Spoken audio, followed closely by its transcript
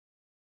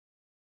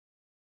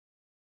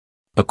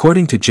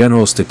According to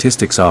General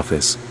Statistics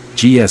Office,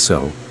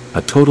 GSO,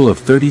 a total of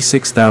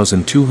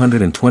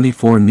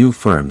 36,224 new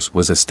firms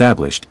was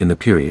established in the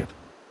period.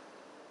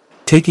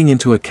 Taking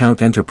into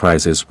account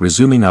enterprises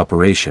resuming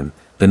operation,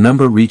 the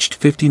number reached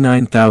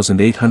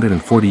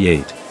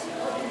 59,848.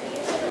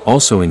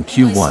 Also in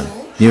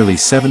Q1, nearly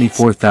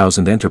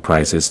 74,000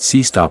 enterprises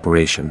ceased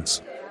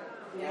operations.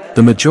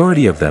 The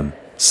majority of them,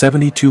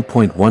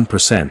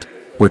 72.1%,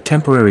 were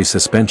temporary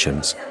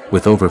suspensions,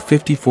 with over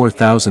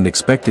 54,000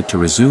 expected to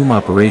resume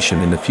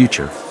operation in the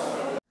future.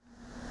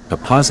 A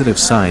positive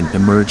sign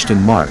emerged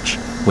in March,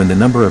 when the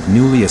number of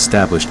newly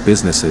established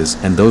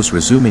businesses and those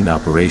resuming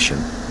operation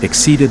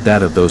exceeded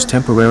that of those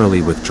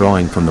temporarily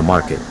withdrawing from the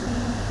market.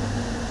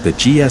 The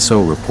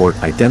GSO report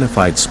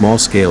identified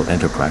small-scale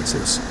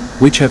enterprises,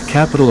 which have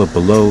capital of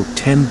below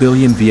 10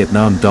 billion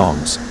Vietnam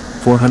dongs,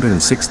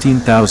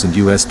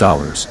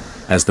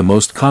 $416,000, as the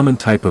most common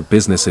type of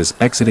businesses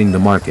exiting the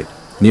market,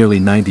 nearly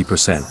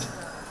 90%.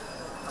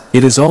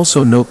 It is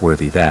also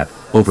noteworthy that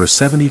over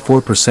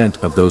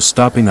 74% of those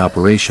stopping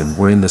operation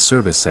were in the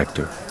service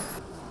sector.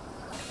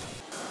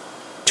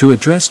 To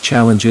address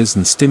challenges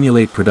and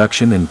stimulate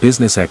production and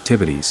business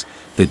activities,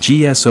 the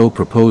GSO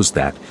proposed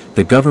that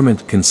the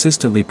government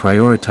consistently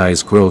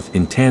prioritize growth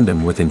in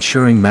tandem with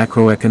ensuring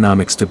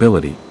macroeconomic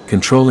stability,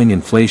 controlling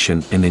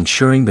inflation and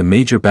ensuring the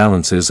major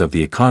balances of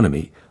the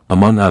economy,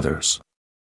 among others.